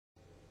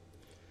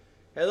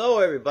Hello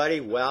everybody,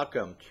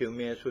 welcome 2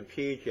 Minutes with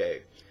PJ.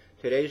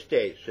 Today's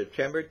date,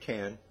 September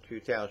 10,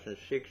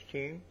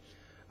 2016.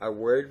 Our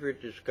word for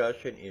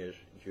discussion is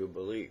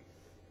Jubilee.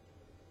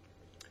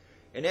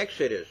 In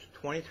Exodus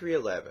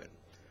 23:11,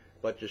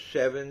 but the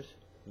seventh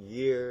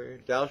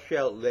year thou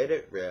shalt let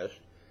it rest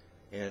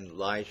and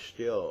lie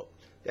still,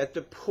 that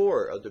the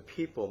poor of the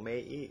people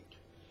may eat,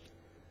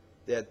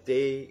 that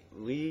they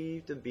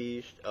leave the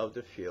beast of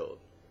the field,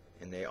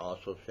 and they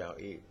also shall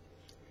eat.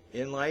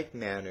 In like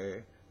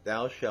manner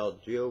thou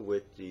shalt deal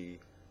with the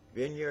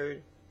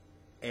vineyard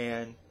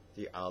and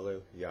the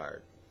olive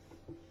yard.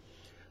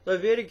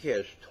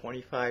 Leviticus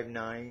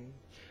 25:9,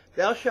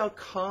 thou shalt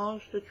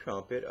cause the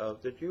trumpet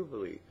of the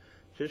Jubilee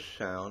to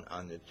sound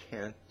on the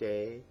 10th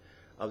day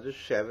of the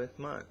 7th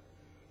month.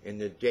 In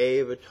the day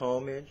of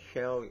atonement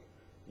shall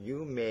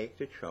you make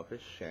the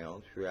trumpet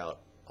sound throughout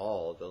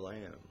all the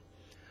land.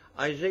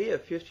 Isaiah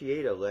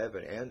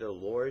 58:11, and the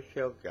Lord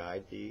shall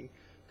guide thee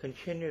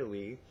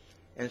continually,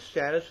 and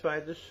satisfy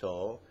the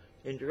soul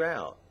in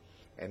drought,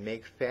 and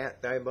make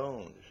fat thy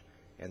bones,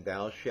 and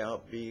thou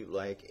shalt be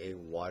like a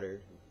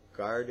watered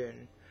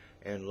garden,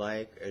 and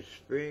like a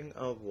spring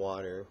of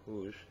water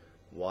whose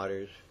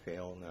waters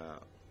fail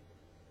not.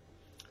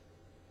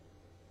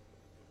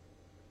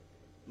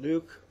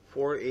 Luke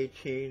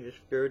 4:18, the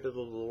Spirit of the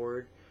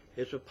Lord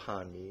is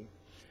upon me,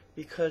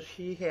 because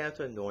he hath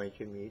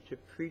anointed me to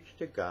preach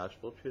the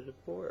gospel to the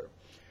poor.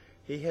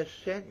 He has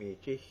sent me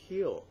to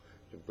heal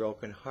the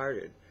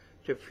brokenhearted,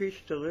 to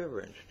preach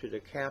deliverance to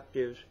the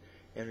captives,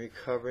 and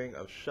recovering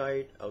of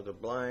sight of the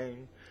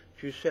blind,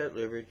 to set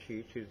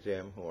liberty to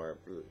them who are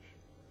bruised.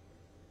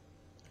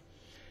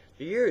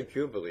 The year of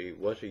Jubilee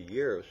was a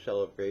year of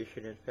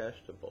celebration and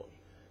festivals.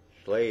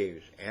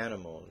 Slaves,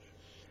 animals,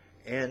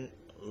 and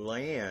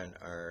land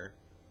are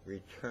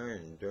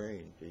returned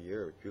during the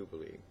year of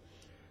Jubilee.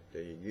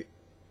 The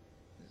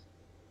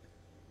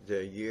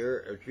year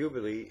of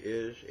Jubilee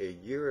is a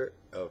year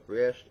of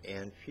rest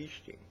and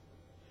feasting.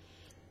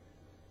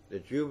 The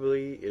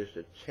Jubilee is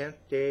the 10th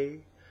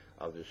day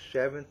of the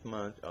 7th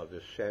month of the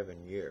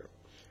 7th year.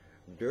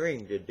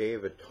 During the Day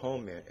of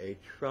Atonement, a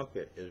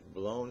trumpet is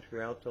blown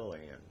throughout the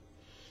land.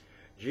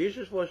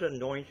 Jesus was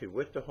anointed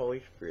with the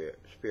Holy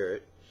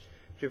Spirit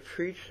to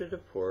preach to the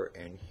poor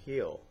and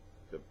heal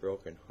the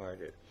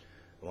brokenhearted.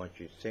 I want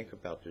you to think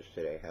about this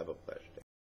today. Have a blessed day.